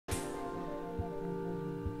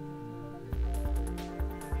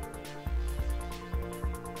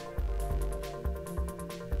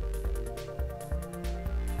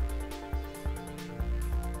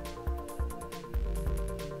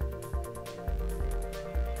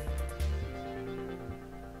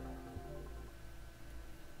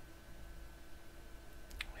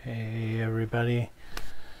everybody.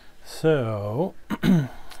 So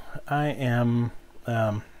I am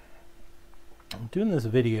doing this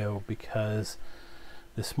video because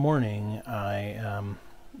this morning I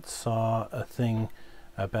saw a thing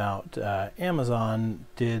about Amazon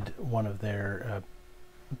did one of their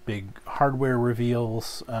big hardware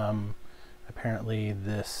reveals apparently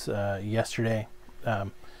this yesterday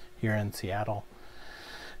here in Seattle.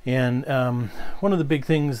 And one of the big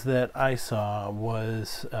things that I saw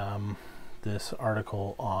was this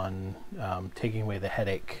article on taking away the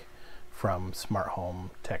headache from smart home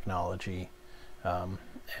technology,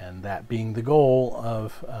 and that being the goal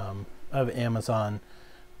of Amazon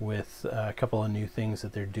with a couple of new things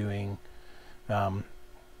that they're doing. And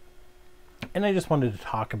I just wanted to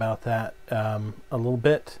talk about that a little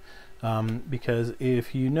bit. Because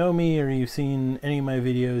if you know me or you've seen any of my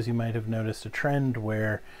videos, you might have noticed a trend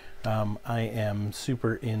where I am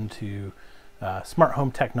super into smart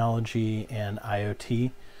home technology and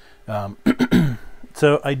IoT.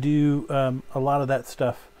 So I do a lot of that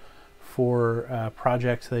stuff for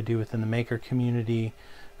projects that I do within the maker community.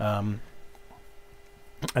 I've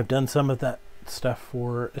done some of that stuff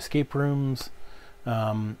for escape rooms,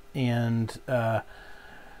 and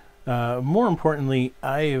more importantly,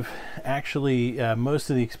 I've actually,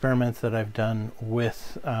 most of the experiments that I've done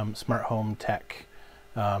with smart home tech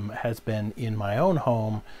has been in my own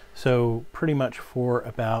home. So pretty much for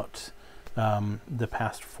about the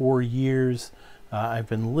past 4 years, I've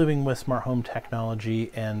been living with smart home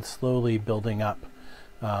technology and slowly building up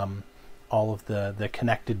all of the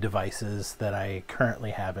connected devices that I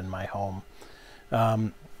currently have in my home.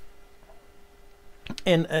 And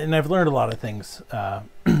I've learned a lot of things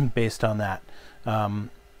based on that.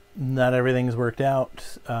 Not everything's worked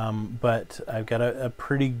out, but I've got a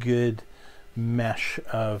pretty good mesh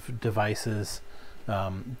of devices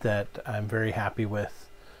that I'm very happy with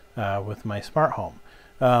my smart home.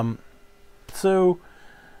 So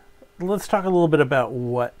let's talk a little bit about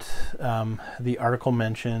what the article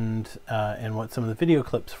mentioned and what some of the video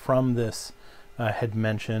clips from this had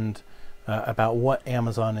mentioned about what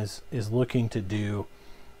Amazon is looking to do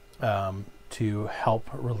to help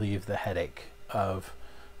relieve the headache of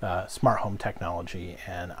smart home technology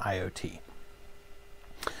and IoT.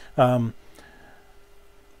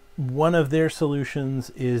 One of their solutions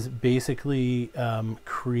is basically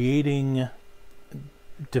creating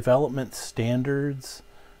development standards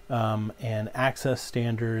and access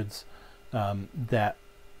standards that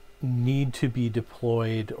need to be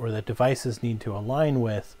deployed, or that devices need to align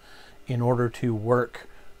with, in order to work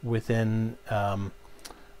within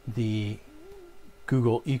the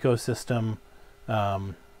Google ecosystem,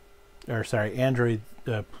 Android,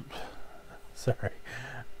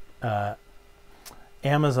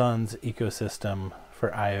 Amazon's ecosystem for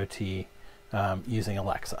IoT using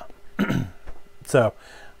Alexa. So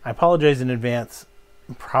I apologize in advance.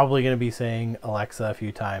 I'm probably going to be saying Alexa a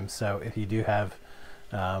few times. So if you do have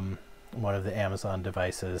one of the Amazon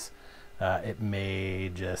devices, it may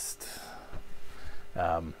just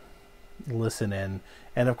listen in,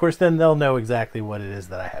 and of course then they'll know exactly what it is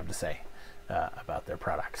that I have to say about their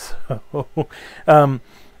products.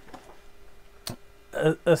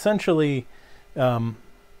 Essentially,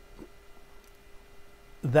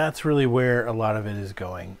 that's really where a lot of it is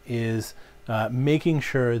going, is making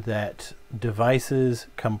sure that devices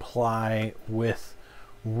comply with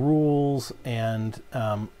rules and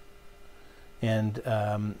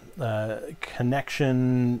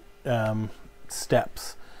connection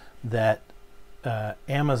steps that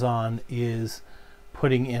Amazon is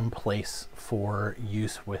putting in place for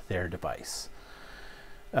use with their device.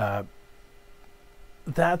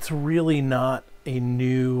 That's really not a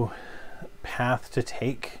new path to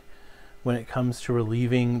take when it comes to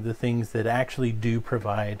relieving the things that actually do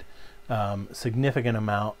provide significant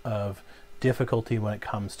amount of difficulty when it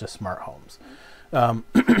comes to smart homes.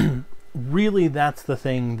 Really, that's the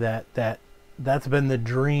thing that's been the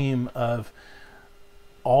dream of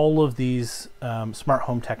all of these smart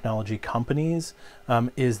home technology companies,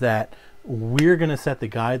 is that we're going to set the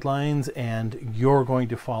guidelines and you're going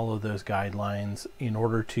to follow those guidelines in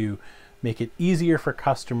order to make it easier for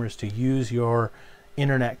customers to use your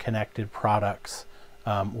internet connected products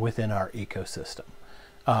within our ecosystem.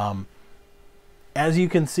 As you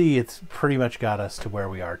can see, it's pretty much got us to where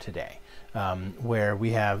we are today, where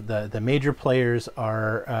we have the major players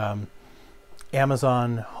are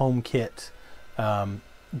Amazon HomeKit,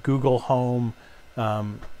 Google Home,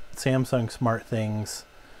 Samsung SmartThings.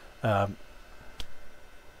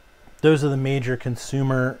 Those are the major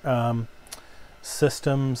consumer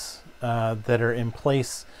systems that are in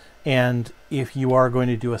place. And if you are going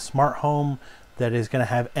to do a smart home, that is going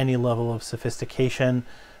to have any level of sophistication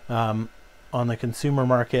on the consumer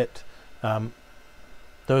market,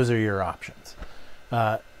 those are your options.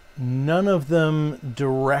 None of them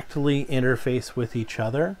directly interface with each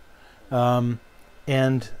other,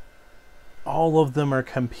 and all of them are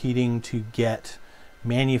competing to get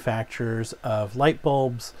manufacturers of light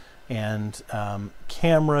bulbs and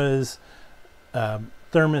cameras,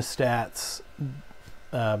 thermostats,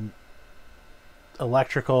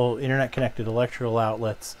 internet connected electrical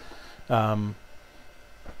outlets,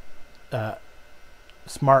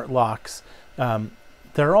 smart locks.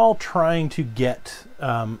 They're all trying to get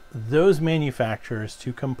those manufacturers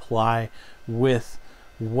to comply with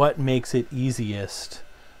what makes it easiest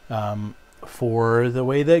for the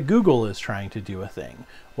way that Google is trying to do a thing,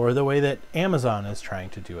 or the way that Amazon is trying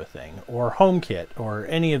to do a thing, or HomeKit, or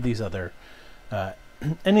any of these other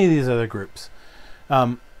groups.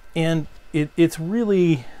 And it's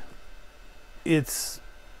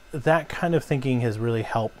that kind of thinking has really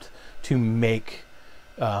helped to make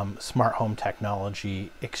smart home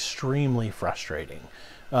technology extremely frustrating,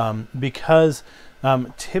 because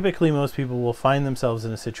typically most people will find themselves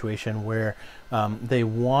in a situation where they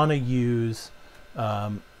want to use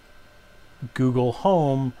Google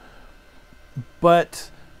Home,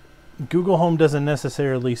 but Google Home doesn't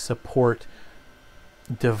necessarily support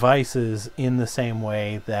devices in the same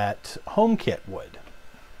way that HomeKit would.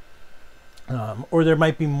 Or there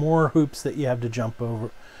might be more hoops that you have to jump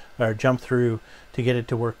through to get it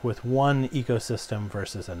to work with one ecosystem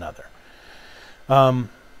versus another. Now,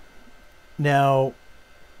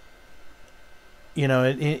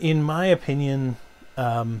 in my opinion,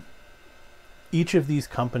 each of these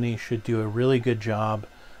companies should do a really good job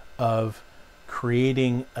of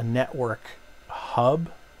creating a network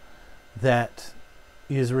hub that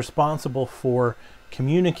is responsible for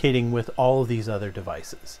communicating with all of these other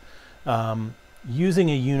devices, using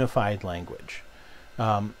a unified language.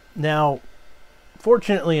 Now,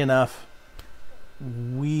 fortunately enough,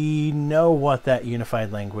 we know what that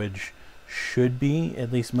unified language should be.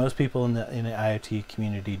 At least most people in the IoT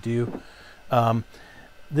community do.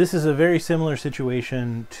 This is a very similar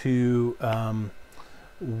situation to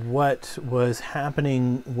what was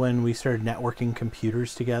happening when we started networking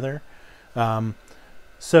computers together.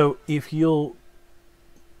 So if you'll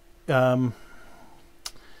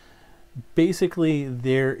basically,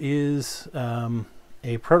 there is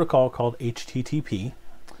a protocol called HTTP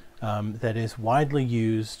that is widely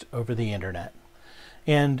used over the internet.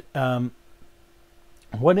 And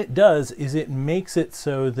what it does is it makes it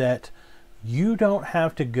so that you don't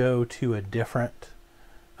have to go to a different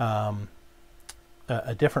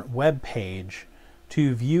web page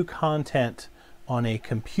to view content on a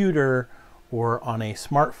computer or on a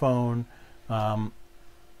smartphone,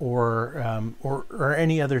 or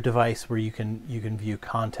any other device where you can view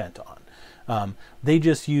content on. They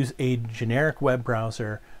just use a generic web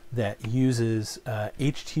browser that uses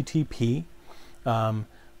HTTP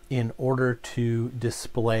in order to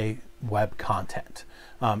display web content.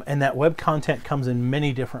 And that web content comes in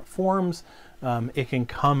many different forms. It can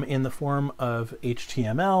come in the form of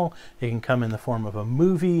HTML. It can come in the form of a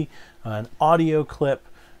movie, an audio clip,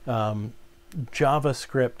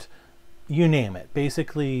 JavaScript, you name it.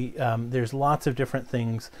 Basically, there's lots of different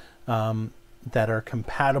things that are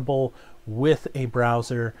compatible with a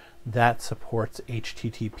browser that supports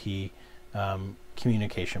HTTP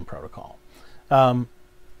communication protocol.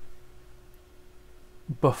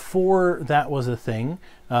 Before that was a thing,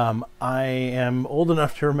 I am old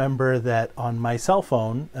enough to remember that on my cell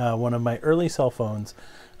phone, one of my early cell phones,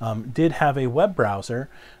 did have a web browser,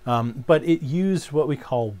 but it used what we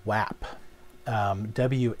call WAP.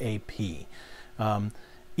 W-A-P.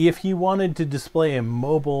 If you wanted to display a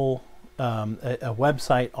mobile, a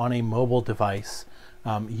website on a mobile device,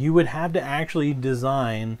 you would have to actually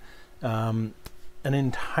design an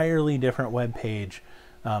entirely different web page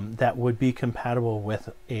that would be compatible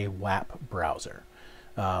with a WAP browser.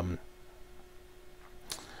 Of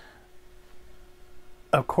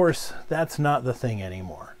course, that's not the thing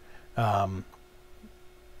anymore.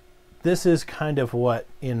 This is kind of what,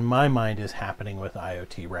 in my mind, is happening with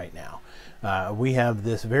IoT right now. We have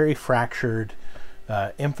this very fractured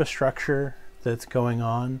infrastructure that's going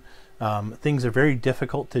on. Things are very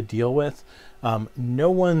difficult to deal with. No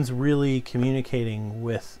one's really communicating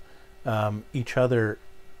with each other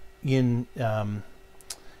in a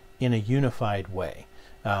unified way.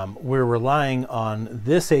 We're relying on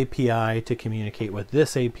this API to communicate with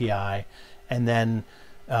this API, and then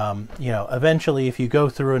eventually, if you go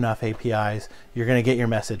through enough APIs, you're going to get your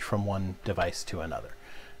message from one device to another.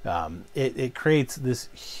 It creates this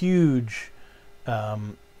huge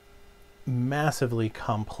massively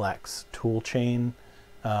complex tool chain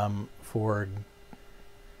for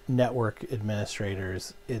network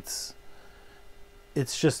administrators. It's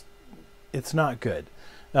not good.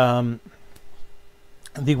 The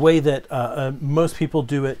way that most people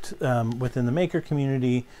do it within the maker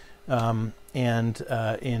community and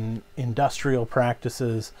in industrial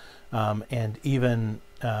practices and even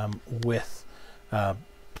with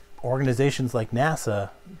organizations like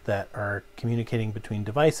NASA that are communicating between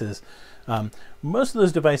devices, most of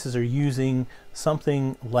those devices are using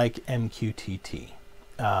something like MQTT.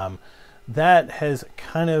 That has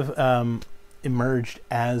kind of emerged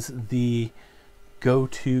as the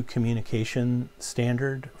go-to communication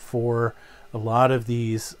standard for a lot of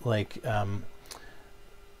these like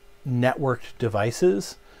networked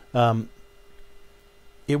devices.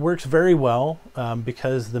 It works very well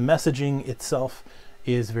because the messaging itself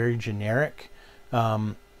is very generic.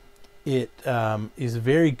 It is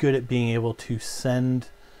very good at being able to send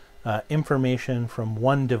information from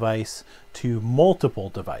one device to multiple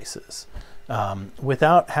devices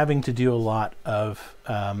without having to do a lot of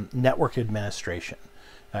network administration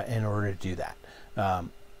in order to do that.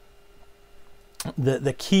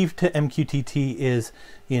 The key to MQTT is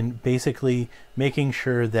in basically making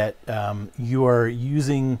sure that you are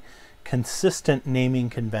using consistent naming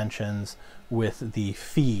conventions with the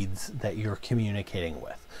feeds that you're communicating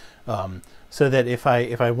with. So that if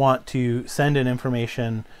I want to send an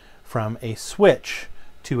information from a switch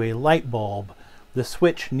to a light bulb, the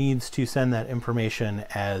switch needs to send that information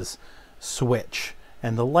as switch,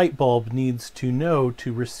 and the light bulb needs to know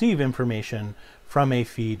to receive information from a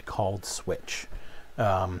feed called switch.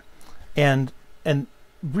 And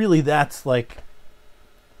really that's like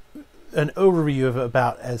an overview of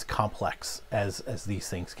about as complex as these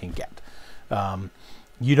things can get.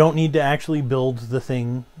 You don't need to actually build the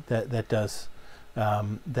thing that does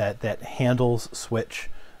that handles switch.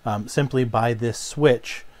 Simply by this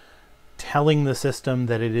switch telling the system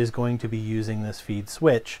that it is going to be using this feed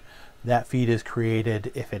switch, that feed is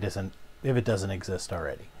created if it doesn't exist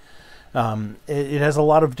already. It has a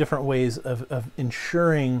lot of different ways of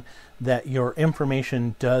ensuring that your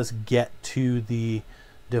information does get to the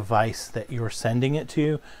device that you're sending it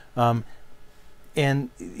to. And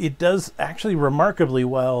it does actually remarkably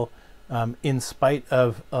well in spite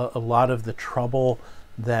of a lot of the trouble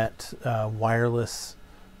that wireless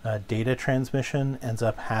data transmission ends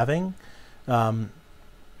up having.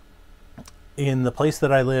 In the place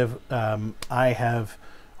that I live, I have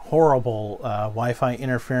horrible Wi-Fi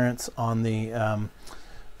interference on the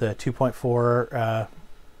 2.4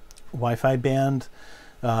 Wi-Fi band.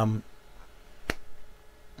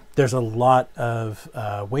 There's a lot of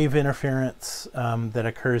wave interference that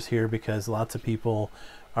occurs here because lots of people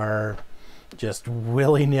are just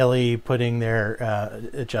willy-nilly putting their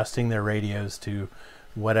adjusting their radios to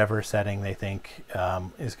whatever setting they think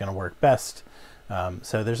is going to work best.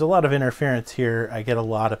 So there's a lot of interference here. I get a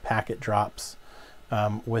lot of packet drops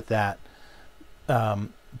with that.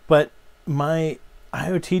 But my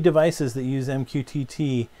IoT devices that use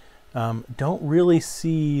MQTT don't really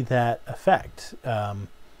see that effect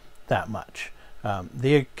that much.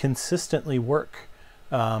 They consistently work.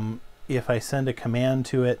 If I send a command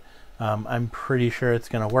to it, I'm pretty sure it's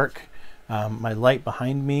going to work. My light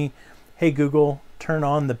behind me, hey Google, turn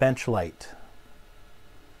on the bench light.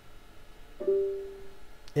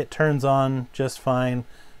 It turns on just fine.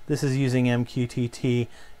 This is using MQTT.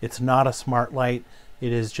 It's not a smart light.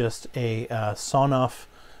 It is just a Sonoff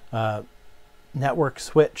network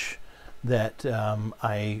switch that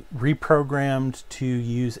I reprogrammed to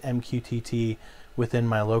use MQTT within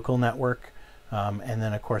my local network. And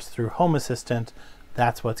then of course through Home Assistant,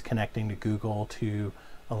 that's what's connecting to Google to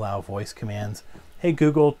allow voice commands. Hey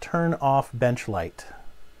Google, turn off bench light.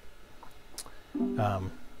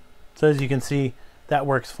 So as you can see, that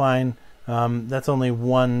works fine. That's only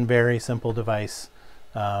one very simple device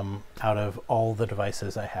out of all the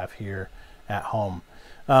devices I have here at home.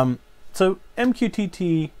 So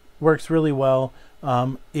MQTT works really well.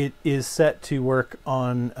 It is set to work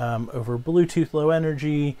on over Bluetooth Low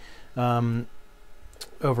Energy, over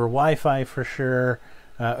Wi-Fi for sure,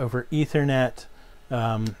 over Ethernet,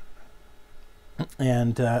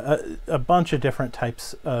 and a bunch of different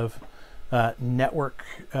types of network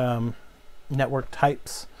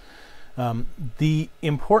types. The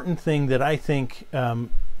important thing that I think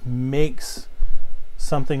makes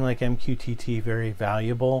something like MQTT very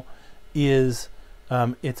valuable is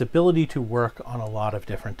its ability to work on a lot of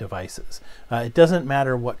different devices. It doesn't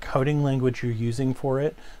matter what coding language you're using for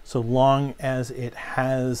it, so long as it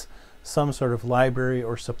has some sort of library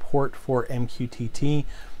or support for MQTT,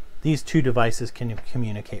 these two devices can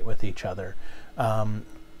communicate with each other.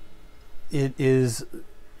 It is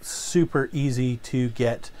super easy to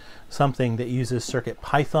get something that uses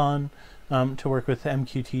CircuitPython to work with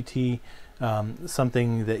MQTT,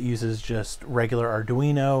 something that uses just regular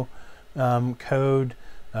Arduino code,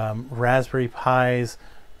 Raspberry Pis,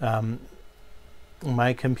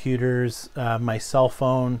 my computers, my cell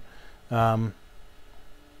phone,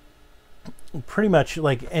 pretty much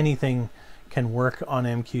like anything can work on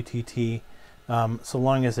MQTT, so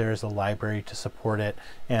long as there is a library to support it.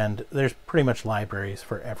 And there's pretty much libraries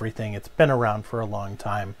for everything. It's been around for a long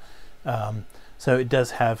time. So it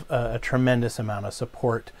does have a tremendous amount of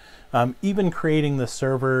support. Even creating the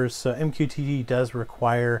servers, so MQTT does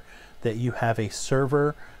require that you have a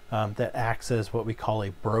server that acts as what we call a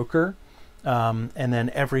broker. And then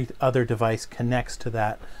every other device connects to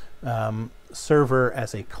that server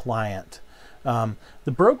as a client.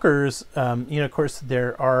 The brokers, of course,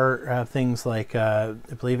 there are things like, I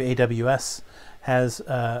believe AWS has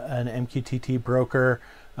an MQTT broker.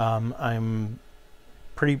 I'm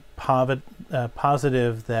pretty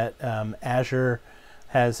positive that Azure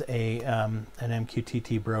has an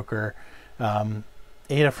MQTT broker.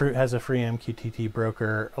 Adafruit has a free MQTT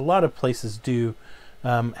broker. A lot of places do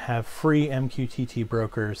have free MQTT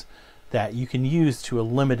brokers that you can use to a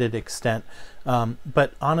limited extent.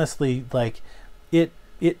 But honestly, like it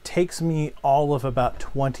takes me all of about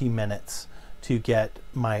 20 minutes to get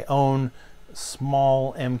my own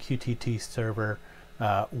small MQTT server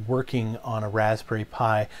working on a Raspberry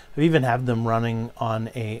Pi. I even have them running on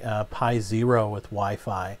a Pi Zero with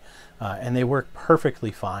Wi-Fi, and they work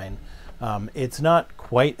perfectly fine. It's not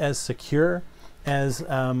quite as secure as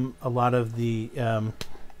a lot of the kind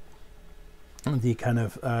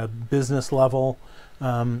of business level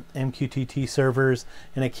MQTT servers,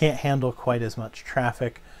 and it can't handle quite as much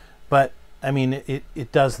traffic, but I mean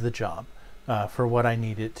it does the job for what I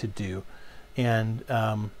need it to do. And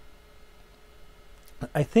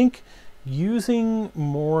I think using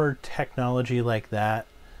more technology like that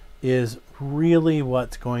is really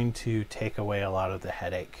what's going to take away a lot of the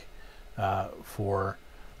headache for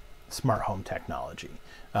smart home technology.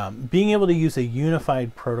 Being able to use a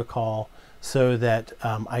unified protocol so that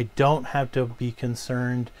I don't have to be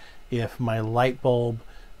concerned if my light bulb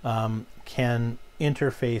can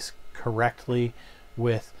interface correctly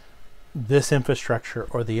with this infrastructure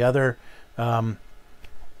or the other.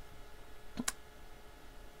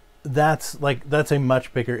 That's a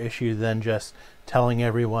much bigger issue than just telling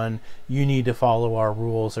everyone you need to follow our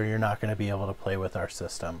rules or you're not going to be able to play with our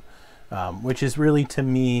system, which is really, to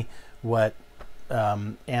me, what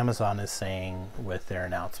Amazon is saying with their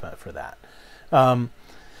announcement for that.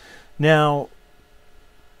 Now,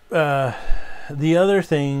 the other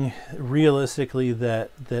thing, realistically, that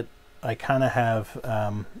I kind of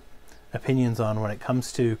have opinions on when it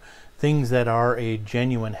comes to things that are a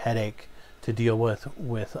genuine headache to deal with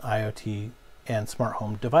IoT and smart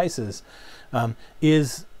home devices,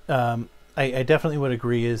 is I definitely would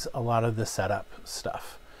agree is a lot of the setup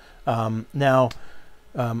stuff. Now,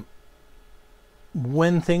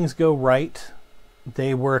 when things go right,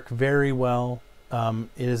 they work very well. It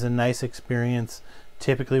is a nice experience.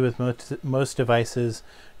 Typically with most devices,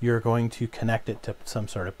 you're going to connect it to some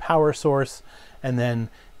sort of power source, and then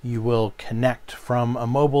you will connect from a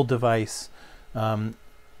mobile device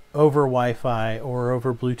over Wi-Fi or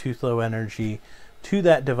over Bluetooth Low Energy to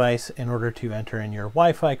that device in order to enter in your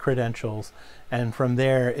Wi-Fi credentials, and from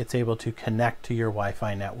there it's able to connect to your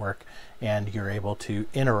Wi-Fi network, and you're able to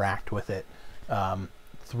interact with it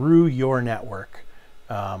through your network.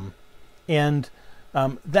 And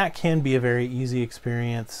that can be a very easy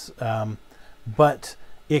experience, but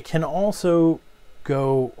it can also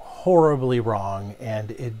go horribly wrong,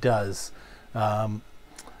 and it does.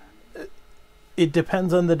 It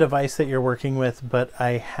depends on the device that you're working with, but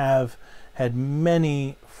I have had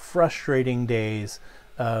many frustrating days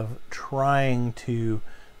of trying to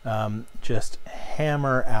just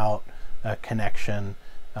hammer out a connection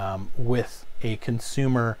with a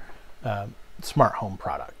consumer smart home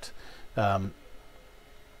product. I'm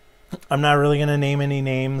not really going to name any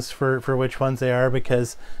names for which ones they are,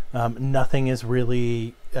 because nothing is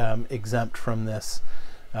really exempt from this.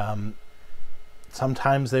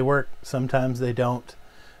 Sometimes they work, sometimes they don't.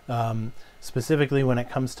 Specifically when it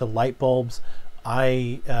comes to light bulbs,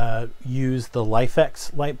 I use the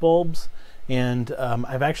LIFX light bulbs, and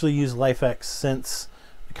I've actually used LIFX since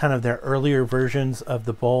kind of their earlier versions of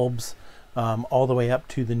the bulbs, all the way up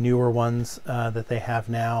to the newer ones that they have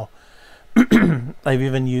now. I've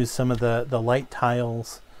even used some of the light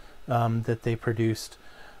tiles that they produced,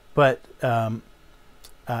 but and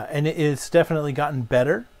it's definitely gotten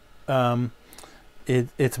better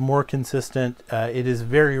it's more consistent. It is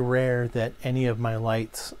very rare that any of my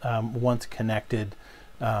lights, once connected,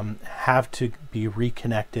 have to be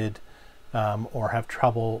reconnected or have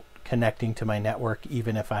trouble connecting to my network,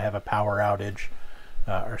 even if I have a power outage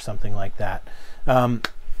or something like that.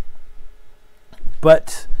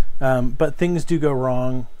 But things do go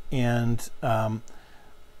wrong, and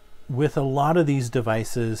with a lot of these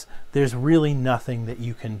devices, there's really nothing that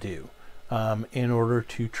you can do in order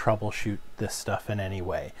to troubleshoot this stuff in any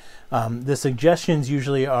way. The suggestions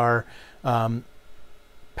usually are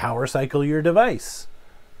power cycle your device,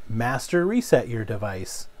 master reset your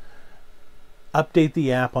device, update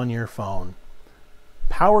the app on your phone,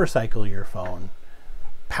 power cycle your phone,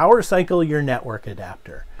 power cycle your network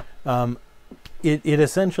adapter. It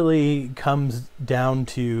essentially comes down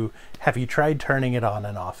to, have you tried turning it on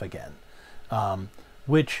and off again?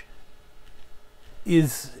 Which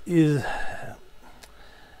is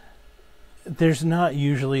there's not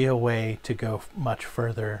usually a way to go much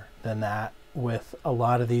further than that with a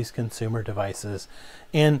lot of these consumer devices.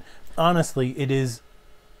 And honestly, it is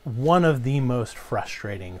one of the most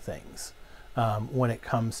frustrating things when it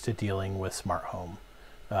comes to dealing with smart home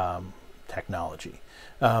technology.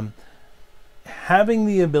 Having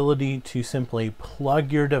the ability to simply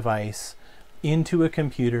plug your device into a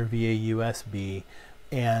computer via USB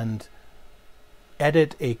and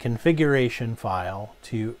edit a configuration file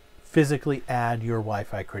to physically add your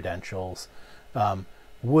Wi-Fi credentials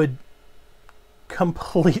would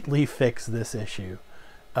completely fix this issue,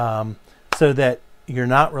 so that you're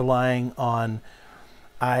not relying on,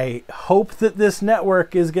 I hope that this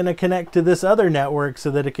network is going to connect to this other network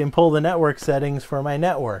so that it can pull the network settings for my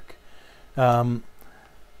network.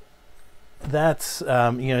 That's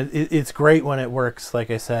it's great when it works, like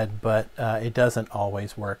I said, but it doesn't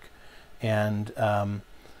always work, and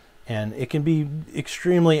it can be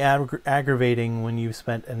extremely aggravating when you've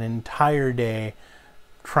spent an entire day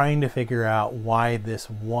trying to figure out why this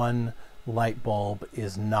one light bulb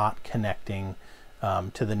is not connecting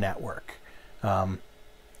to the network.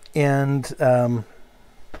 And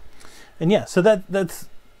yeah, so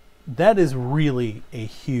that is really a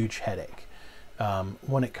huge headache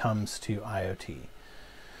when it comes to IoT.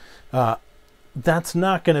 That's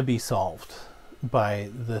not going to be solved by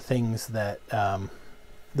the things that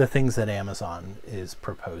Amazon is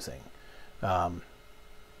proposing.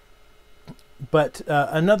 But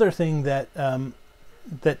another thing that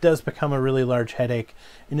does become a really large headache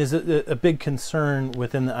and is a big concern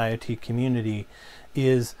within the IoT community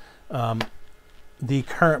is the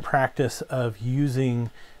current practice of using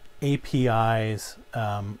APIs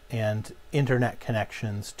and internet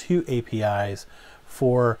connections to APIs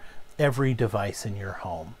for every device in your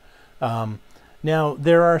home. Now,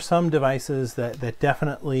 there are some devices that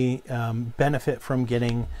definitely benefit from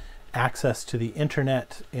getting access to the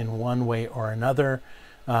internet in one way or another.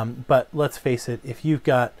 But let's face it, if you've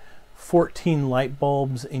got 14 light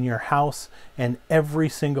bulbs in your house and every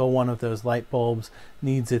single one of those light bulbs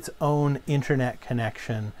needs its own internet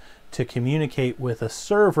connection to communicate with a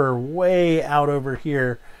server way out over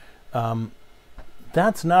here,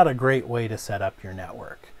 that's not a great way to set up your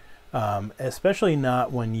network. Especially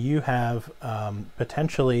not when you have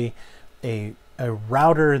potentially a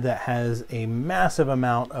router that has a massive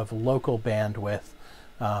amount of local bandwidth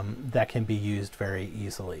that can be used very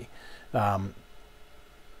easily.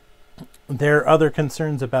 There are other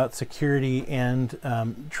concerns about security and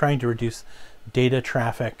trying to reduce data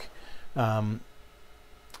traffic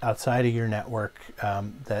outside of your network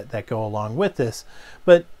that go along with this.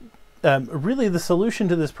 But really the solution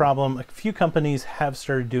to this problem, a few companies have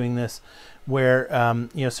started doing this, where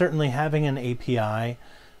certainly having an API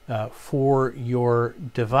for your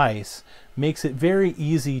device makes it very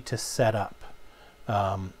easy to set up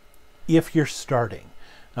if you're starting.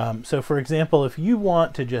 So for example, if you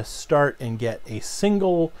want to just start and get a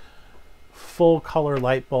single full color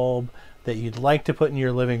light bulb that you'd like to put in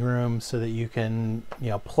your living room so that you can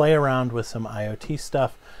play around with some IoT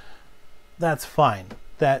stuff, that's fine.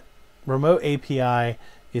 That remote API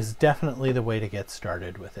is definitely the way to get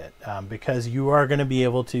started with it, because you are going to be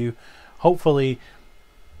able to hopefully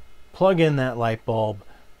plug in that light bulb,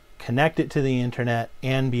 connect it to the internet,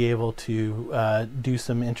 and be able to do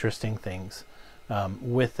some interesting things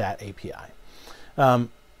with that API.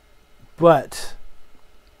 But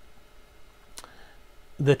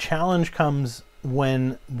the challenge comes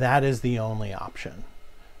when that is the only option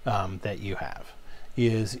that you have,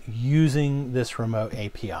 is using this remote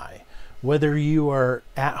API, whether you are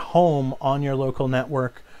at home on your local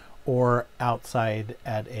network or outside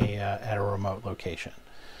at a remote location.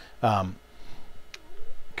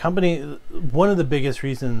 one of the biggest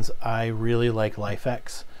reasons I really like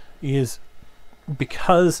LifeX is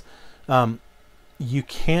because you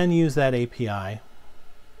can use that API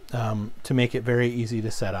to make it very easy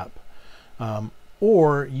to set up,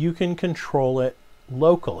 or you can control it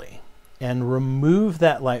locally and remove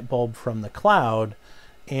that light bulb from the cloud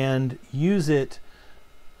and use it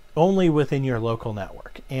only within your local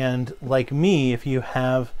network. And like me, if you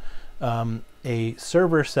have a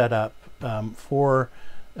server set up for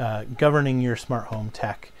governing your smart home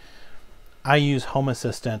tech, I use Home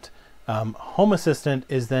Assistant. Home Assistant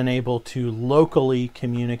is then able to locally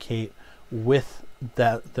communicate with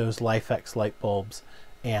those LifeX light bulbs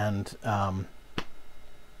and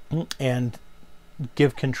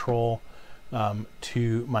give control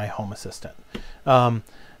to my Home Assistant.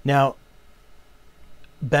 Now,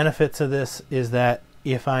 benefits of this is that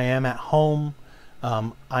if I am at home,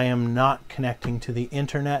 I am not connecting to the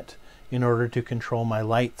internet in order to control my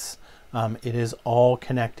lights. It is all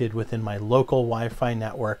connected within my local Wi-Fi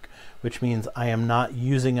network, which means I am not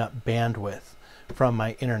using up bandwidth from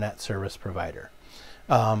my internet service provider.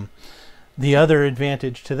 The other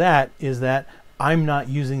advantage to that is that I'm not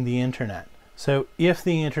using the internet. So if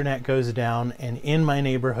the internet goes down, and in my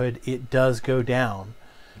neighborhood it does go down,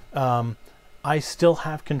 I still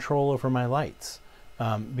have control over my lights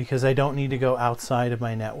because I don't need to go outside of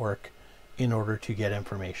my network in order to get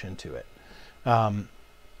information to it.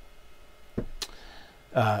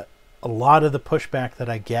 A lot of the pushback that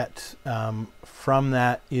I get from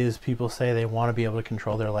that is people say they want to be able to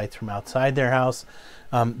control their lights from outside their house.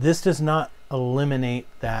 This does not eliminate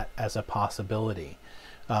that as a possibility.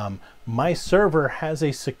 My server has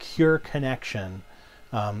a secure connection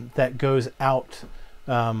that goes out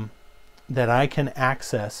that I can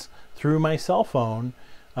access through my cell phone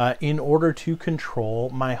in order to control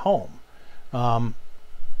my home.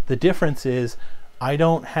 The difference is I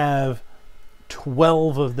don't have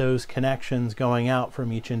 12 of those connections going out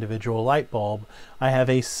from each individual light bulb. I have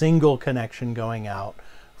a single connection going out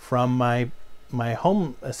from my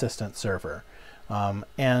Home Assistant server.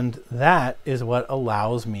 And that is what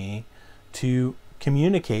allows me to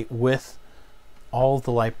communicate with all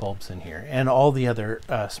the light bulbs in here and all the other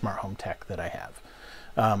smart home tech that I have.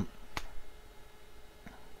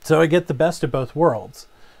 So I get the best of both worlds.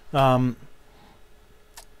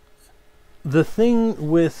 The thing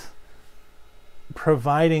with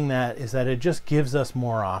providing that is that it just gives us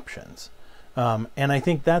more options. And I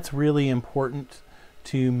think that's really important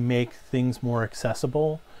to make things more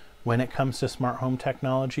accessible when it comes to smart home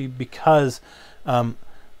technology, because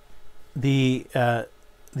the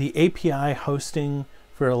API hosting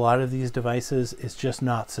for a lot of these devices is just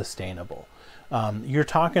not sustainable. You're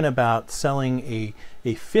talking about selling a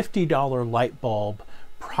 $50 light bulb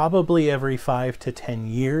probably every 5 to 10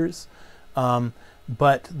 years,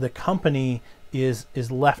 but the company is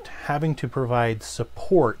left having to provide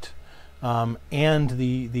support and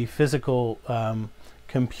the physical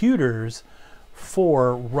computers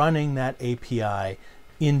for running that API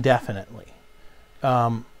indefinitely.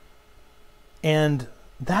 And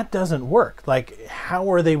that doesn't work. Like,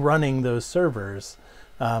 how are they running those servers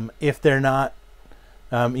if they're not,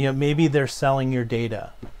 maybe they're selling your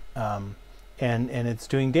data and it's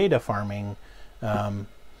doing data farming,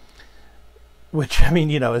 which, I mean,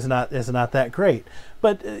 is not that great.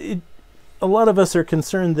 But a lot of us are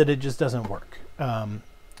concerned that it just doesn't work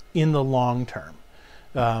in the long term.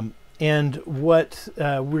 And what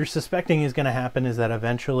we're suspecting is going to happen is that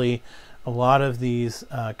eventually a lot of these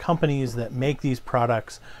companies that make these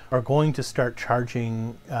products are going to start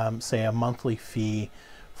charging, say, a monthly fee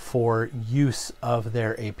for use of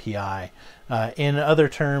their API. In other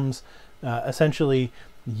terms, essentially,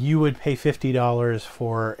 you would pay $50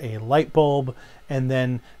 for a light bulb, and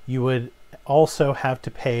then you would also have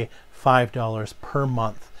to pay $5 per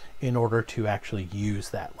month in order to actually use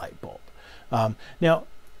that light bulb. Now,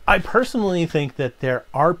 I personally think that there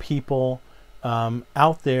are people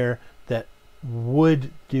out there that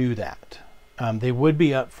would do that. They would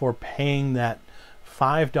be up for paying that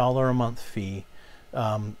 $5 a month fee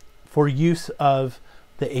for use of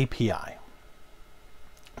the API.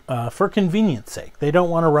 For convenience sake. They don't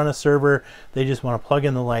want to run a server, they just want to plug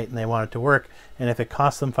in the light and they want it to work, and if it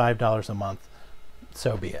costs them $5 a month,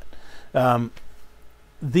 so be it.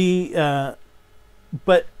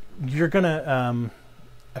 But you're gonna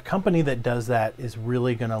a company that does that is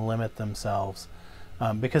really going to limit themselves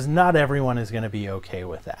because not everyone is going to be okay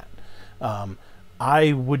with that.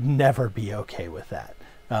 I would never be okay with that.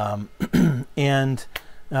 And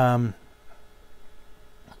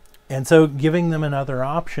so giving them another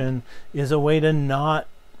option is a way to not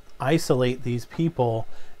isolate these people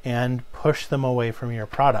and push them away from your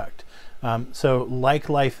product. So like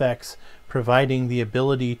LifeX, providing the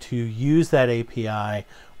ability to use that API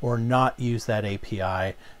or not use that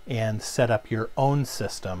API and set up your own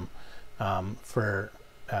system for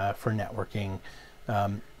networking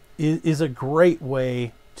is a great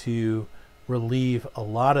way to relieve a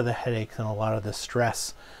lot of the headaches and a lot of the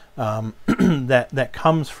stress that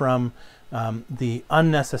comes from the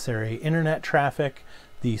unnecessary internet traffic,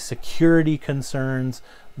 the security concerns,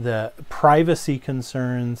 the privacy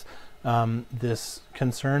concerns, this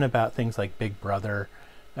concern about things like Big Brother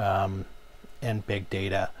and big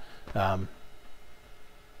data.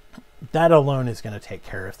 That alone is going to take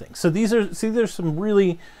care of things. So there's some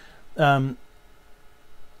really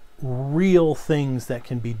real things that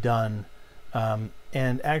can be done,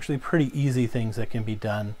 and actually pretty easy things that can be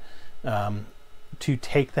done to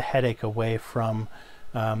take the headache away from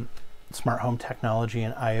smart home technology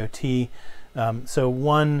and IoT. So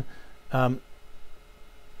one,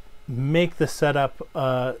 make the setup,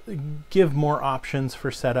 give more options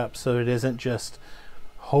for setup so it isn't just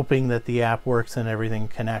hoping that the app works and everything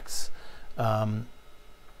connects.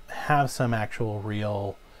 Have some actual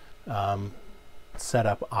real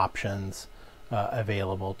setup options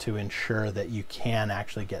available to ensure that you can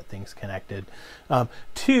actually get things connected.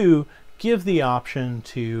 Two, give the option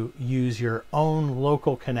to use your own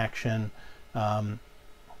local connection and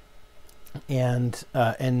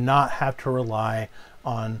not have to rely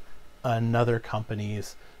on another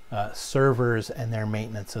company's servers and their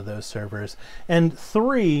maintenance of those servers. And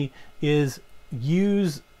three is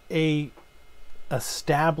use a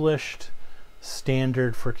established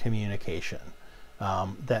standard for communication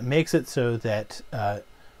that makes it so that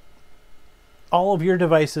all of your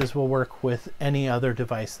devices will work with any other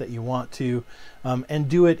device that you want to, and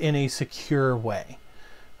do it in a secure way.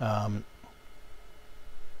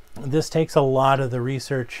 This takes a lot of the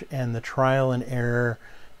research and the trial and error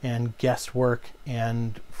and guesswork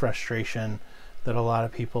and frustration that a lot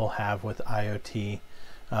of people have with IoT.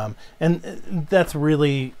 And that's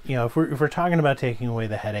really, if we're talking about taking away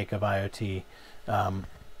the headache of IoT,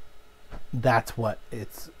 that's what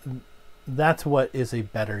is a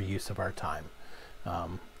better use of our time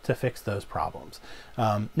to fix those problems.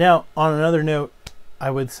 Now, on another note, I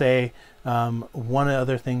would say one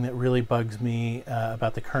other thing that really bugs me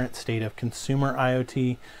about the current state of consumer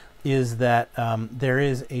IoT is that there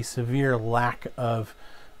is a severe lack of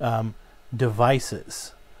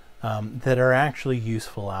devices that are actually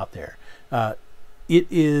useful out there. It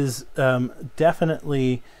is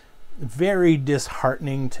definitely very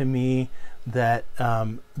disheartening to me that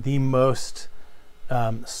the most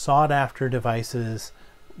sought after devices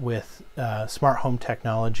with smart home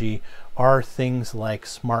technology are things like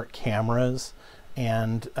smart cameras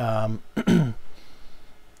and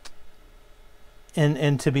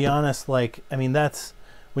and to be honest, that's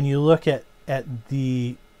when you look at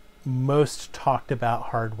the most talked about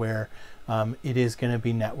hardware, it is going to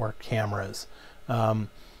be network cameras.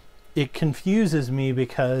 It confuses me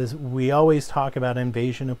because we always talk about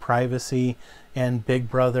invasion of privacy and Big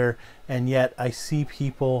Brother, and yet I see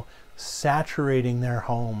people saturating their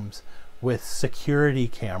homes with security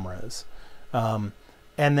cameras, and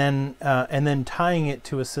then tying it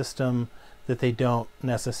to a system that they don't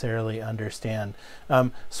necessarily understand.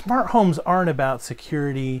 Smart homes aren't about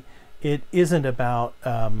security. It isn't about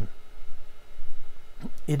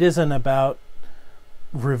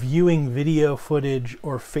reviewing video footage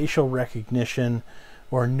or facial recognition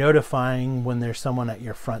or notifying when there's someone at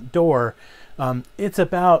your front door. It's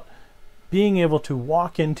about being able to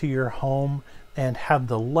walk into your home and have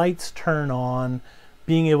the lights turn on,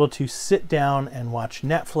 being able to sit down and watch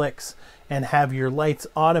Netflix and have your lights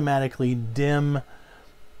automatically dim.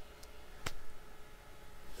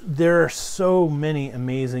 There are so many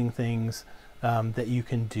amazing things that you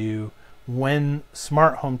can do when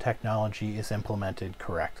smart home technology is implemented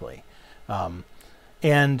correctly.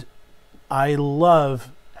 And I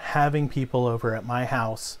love having people over at my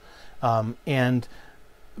house and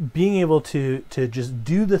being able to just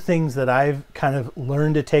do the things that I've kind of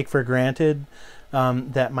learned to take for granted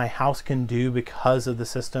that my house can do because of the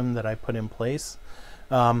system that I put in place.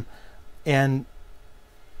 And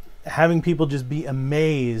having people just be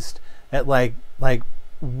amazed at like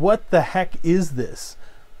what the heck is this?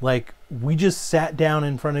 Like, we just sat down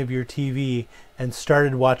in front of your TV and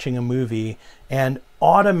started watching a movie, and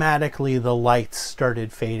automatically the lights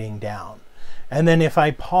started fading down. And then if I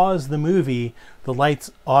pause the movie, the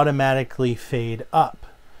lights automatically fade up.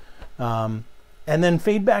 And then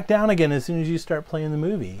fade back down again as soon as you start playing the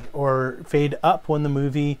movie, or fade up when the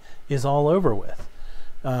movie is all over with.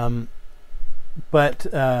 But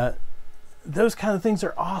those kind of things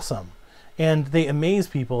are awesome, and they amaze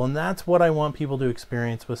people, and that's what I want people to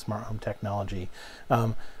experience with smart home technology.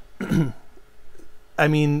 I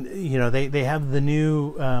mean, you know, they have the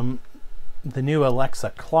new Alexa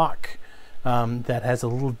clock that has a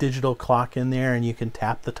little digital clock in there, and you can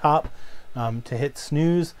tap the top to hit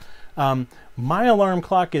snooze. My alarm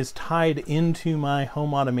clock is tied into my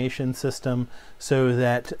home automation system so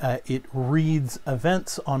that it reads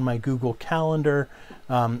events on my Google Calendar,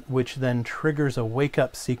 which then triggers a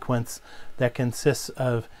wake-up sequence that consists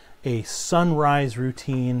of a sunrise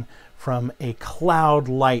routine from a cloud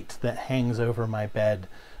light that hangs over my bed.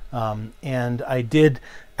 And I did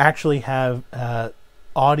actually have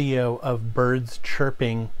audio of birds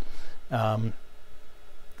chirping,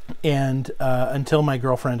 and until my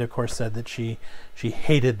girlfriend, of course, said that she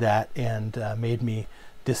hated that and made me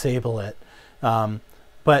disable it.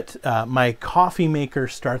 But my coffee maker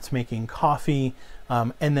starts making coffee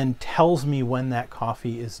and then tells me when that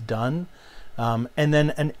coffee is done. And then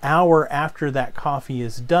an hour after that coffee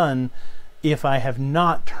is done, if I have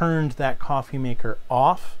not turned that coffee maker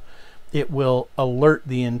off, it will alert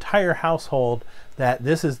the entire household that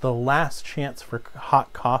this is the last chance for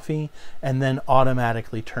hot coffee, and then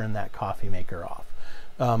automatically turn that coffee maker off.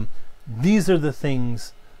 These are the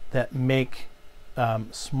things that make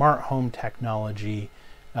smart home technology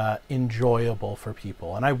enjoyable for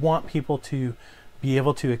people. And I want people to be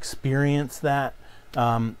able to experience that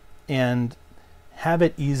and have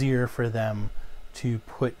it easier for them to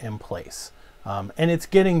put in place. And it's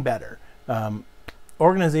getting better.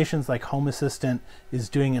 Organizations like Home Assistant is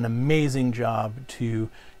doing an amazing job to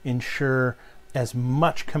ensure as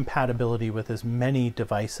much compatibility with as many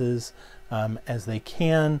devices as they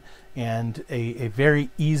can, and a very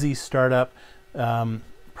easy startup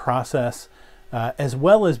process, as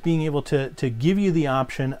well as being able to give you the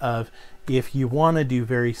option of, if you want to do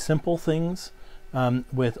very simple things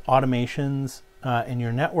with automations in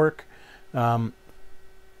your network,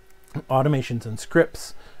 automations and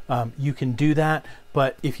scripts, you can do that.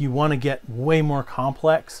 But if you want to get way more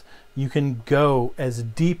complex, you can go as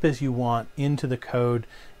deep as you want into the code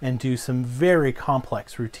and do some very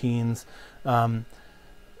complex routines.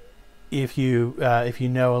 If you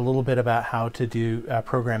know a little bit about how to do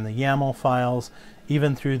program the YAML files,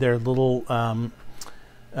 even through their little web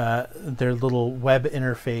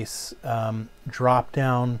interface drop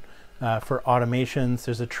down for automations,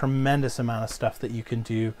 there's a tremendous amount of stuff that you can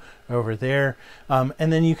do over there.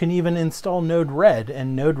 And then you can even install Node-RED,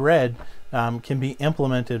 and Node-RED can be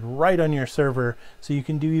implemented right on your server, so you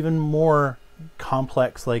can do even more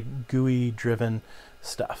complex, like GUI-driven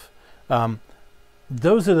stuff.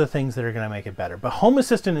 Those are the things that are going to make it better. But Home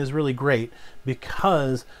Assistant is really great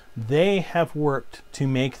because they have worked to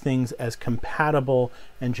make things as compatible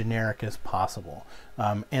and generic as possible.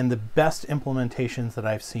 And the best implementations that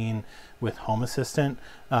I've seen with Home Assistant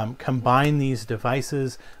combine these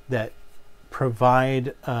devices that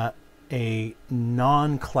provide a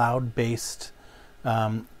non-cloud-based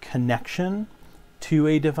connection to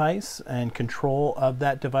a device and control of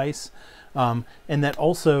that device, and that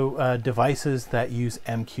also devices that use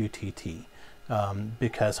MQTT,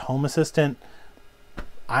 because Home Assistant,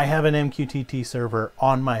 I have an MQTT server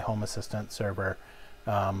on my Home Assistant server.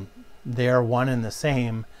 They are one and the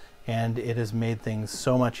same, and it has made things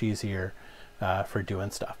so much easier for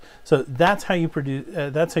doing stuff. So that's how you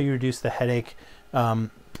reduce the headache.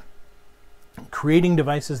 Creating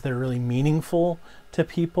devices that are really meaningful to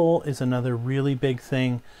people is another really big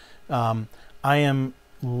thing. I am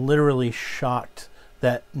literally shocked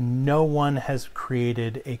that no one has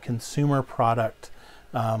created a consumer product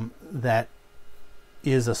that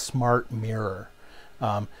is a smart mirror.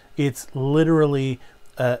 It's literally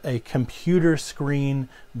a computer screen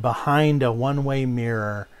behind a one-way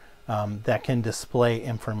mirror that can display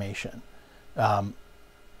information.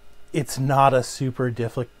 It's not a super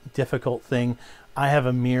difficult thing. I have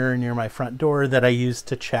a mirror near my front door that I use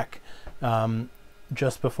to check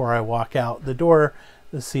just before I walk out the door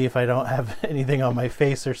to see if I don't have anything on my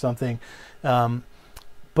face or something.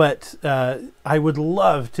 But I would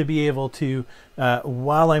love to be able to,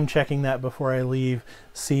 while I'm checking that before I leave,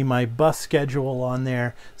 see my bus schedule on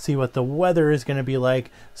there, see what the weather is going to be like,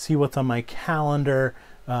 see what's on my calendar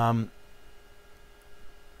right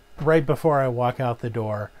before I walk out the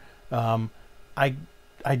door. I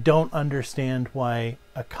don't understand why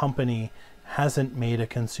a company hasn't made a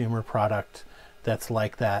consumer product that's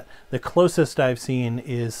like that. The closest I've seen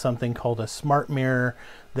is something called a smart mirror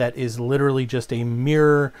that is literally just a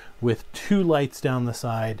mirror with two lights down the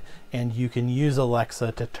side, and you can use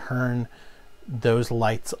Alexa to turn those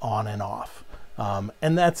lights on and off.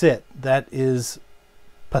 And that's it. That is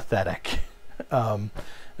pathetic. um,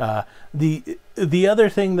 the other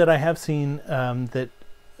thing that I have seen that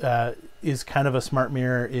is kind of a smart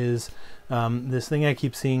mirror is this thing I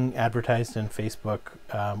keep seeing advertised in Facebook,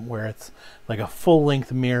 where it's like a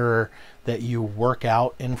full-length mirror that you work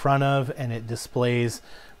out in front of, and it displays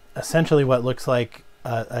essentially what looks like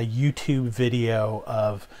a YouTube video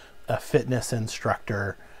of a fitness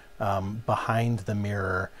instructor behind the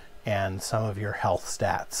mirror and some of your health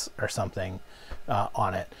stats or something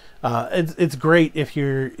on it. It's great if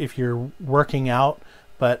you're working out,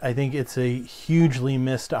 but I think it's a hugely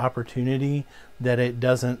missed opportunity that it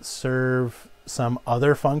doesn't serve some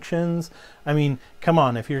other functions. I mean, come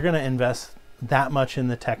on, if you're going to invest that much in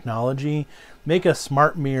the technology, make a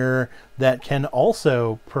smart mirror that can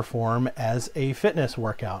also perform as a fitness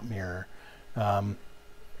workout mirror.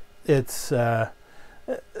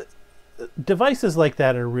 Devices like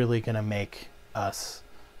that are really going to make us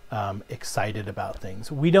excited about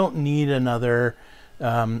things. We don't need another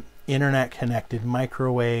internet connected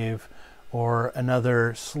microwave or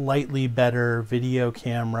another slightly better video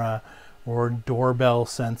camera or doorbell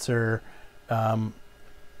sensor,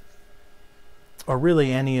 or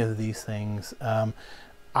really any of these things.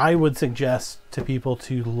 I would suggest to people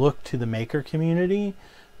to look to the maker community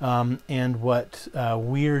and what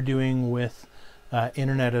we're doing with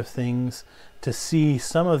Internet of Things to see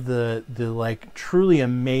some of the like truly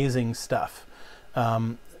amazing stuff.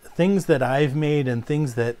 Things that I've made and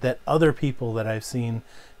things that other people that I've seen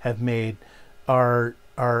have made are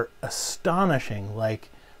astonishing. Like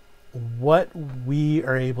what we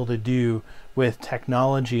are able to do with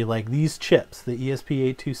technology like these chips, the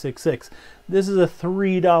ESP8266. This is a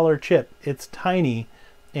 $3 chip. It's tiny,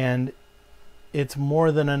 and it's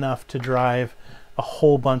more than enough to drive a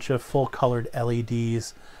whole bunch of full-colored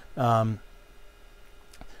LEDs. And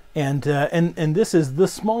this is the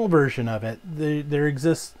small version of it. There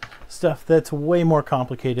exists stuff that's way more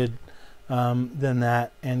complicated than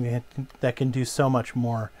that, and that can do so much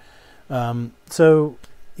more. So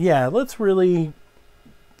yeah, let's really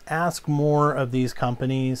ask more of these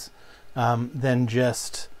companies than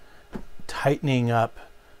just tightening up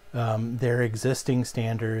their existing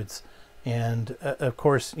standards. And of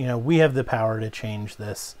course, you know, we have the power to change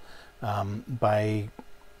this by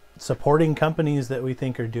supporting companies that we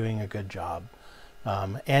think are doing a good job,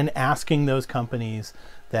 and asking those companies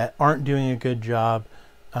that aren't doing a good job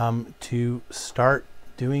to start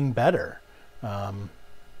doing better.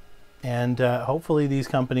 And hopefully these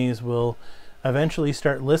companies will eventually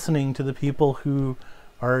start listening to the people who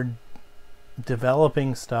are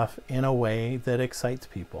developing stuff in a way that excites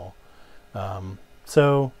people.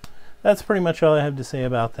 So that's pretty much all I have to say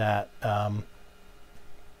about that. Well,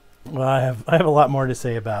 I have a lot more to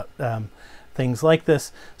say about things like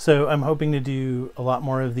this. So I'm hoping to do a lot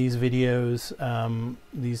more of these videos,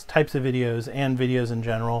 these types of videos and videos in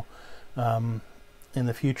general in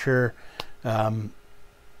the future.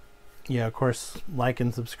 Yeah, of course, like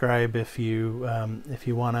and subscribe if you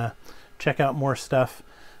want to check out more stuff.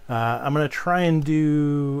 I'm going to try and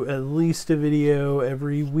do at least a video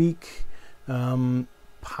every week,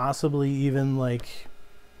 possibly even like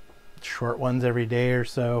short ones every day or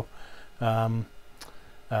so,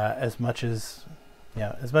 as much as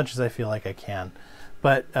I feel like I can.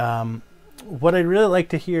 But what I'd really like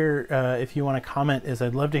to hear, if you want to comment, is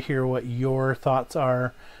I'd love to hear what your thoughts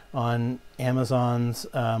are on Amazon's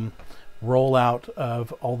rollout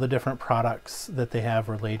of all the different products that they have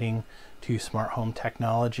relating to smart home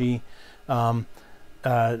technology. Tell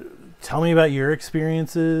me about your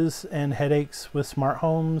experiences and headaches with smart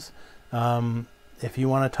homes. If you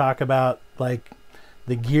want to talk about like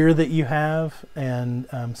the gear that you have and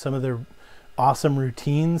some of the awesome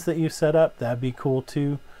routines that you've set up, that'd be cool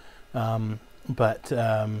too. Yeah,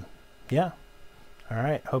 all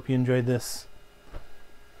right, hope you enjoyed this.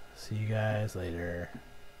 See you guys later.